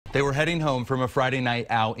They were heading home from a Friday night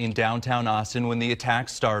out in downtown Austin when the attack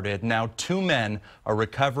started. Now 2 men are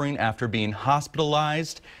recovering after being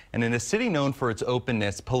hospitalized. And in a city known for its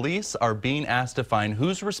openness, police are being asked to find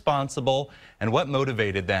who's responsible and what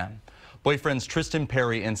motivated them. Boyfriends Tristan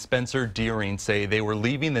Perry and Spencer Deering say they were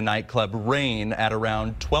leaving the nightclub Rain at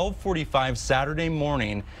around 12:45 Saturday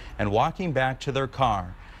morning and walking back to their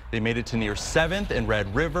car. They made it to near 7th and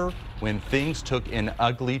Red River when things took an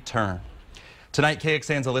ugly turn. Tonight,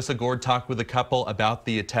 KXAN's Alyssa Gord talked with a couple about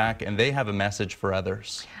the attack, and they have a message for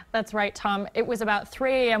others. That's right, Tom. It was about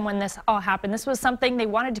 3 a.m. when this all happened. This was something they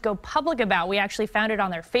wanted to go public about. We actually found it on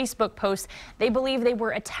their Facebook post. They believe they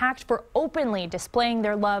were attacked for openly displaying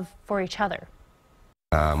their love for each other.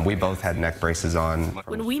 We both had neck braces on.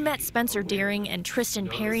 When we met Spencer Deering and Tristan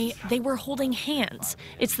Perry, they were holding hands.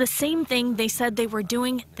 It's the same thing they said they were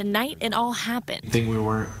doing the night it all happened. I think we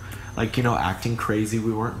weren't acting crazy.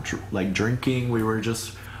 We weren't drinking. We were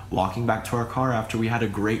just walking back to our car after we had a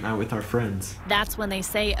great night with our friends. That's when they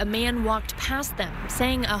say a man walked past them,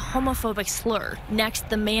 saying a homophobic slur. Next,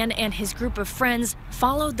 the man and his group of friends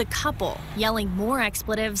followed the couple, yelling more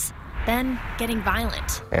expletives, then getting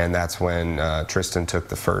violent. And that's when Tristan took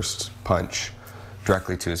the first punch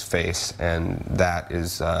directly to his face, and that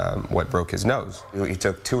is what broke his nose. He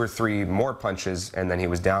took 2 or 3 more punches, and then he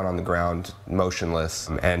was down on the ground, motionless,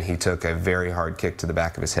 and he took a very hard kick to the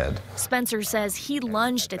back of his head. Spencer says he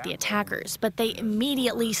lunged at the attackers, but they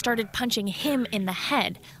immediately started punching him in the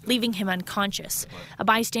head, leaving him unconscious. A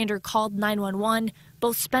bystander called 911.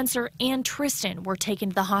 Both Spencer and Tristan were taken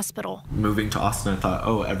to the hospital. Moving to Austin, I thought,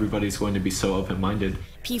 oh, everybody's going to be so open-minded.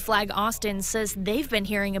 PFLAG Austin says they've been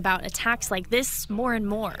hearing about attacks like this more and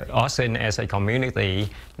more. Austin as a community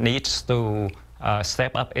needs to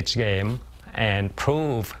step up its game and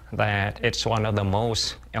prove that it's one of the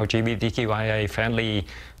most LGBTQIA-friendly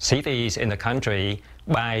cities in the country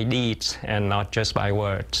by deeds and not just by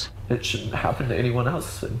words. It shouldn't happen to anyone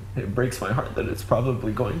else, and it breaks my heart that it's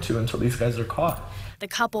probably going to until these guys are caught. The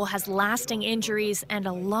couple has lasting injuries and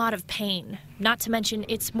a lot of pain. Not to mention,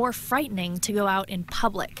 it's more frightening to go out in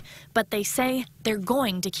public. But they say they're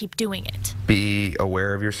going to keep doing it. Be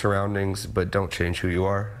aware of your surroundings, but don't change who you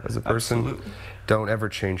are as a person. Absolutely. Don't ever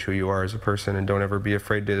change who you are as a person, and don't ever be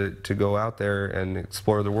afraid to go out there and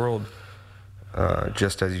explore the world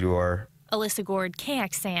just as you are. Alyssa Gord,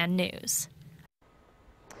 KXAN News.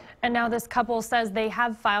 And now this couple says they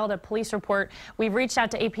have filed a police report. We've reached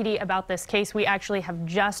out to APD about this case. We actually have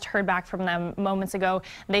just heard back from them moments ago.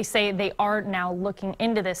 They say they are now looking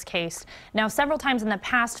into this case. Now, several times in the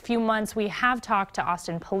past few months, we have talked to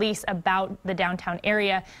Austin police about the downtown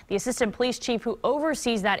area. The assistant police chief who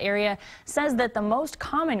oversees that area says that the most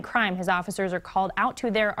common crime his officers are called out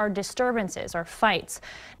to there are disturbances or fights.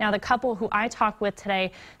 Now, the couple who I talked with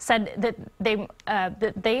today said that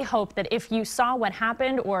they hope that if you saw what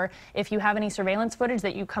happened or if you have any surveillance footage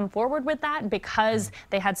that you come forward with that, because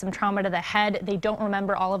they had some trauma to the head. They don't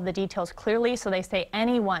remember all of the details clearly, so they say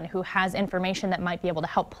anyone who has information that might be able to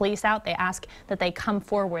help police out, they ask that they come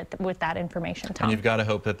forward with that information, Tom. And you've got to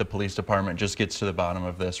hope that the police department just gets to the bottom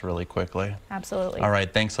of this really quickly. Absolutely. All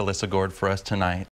right, thanks Alyssa Gord for us tonight.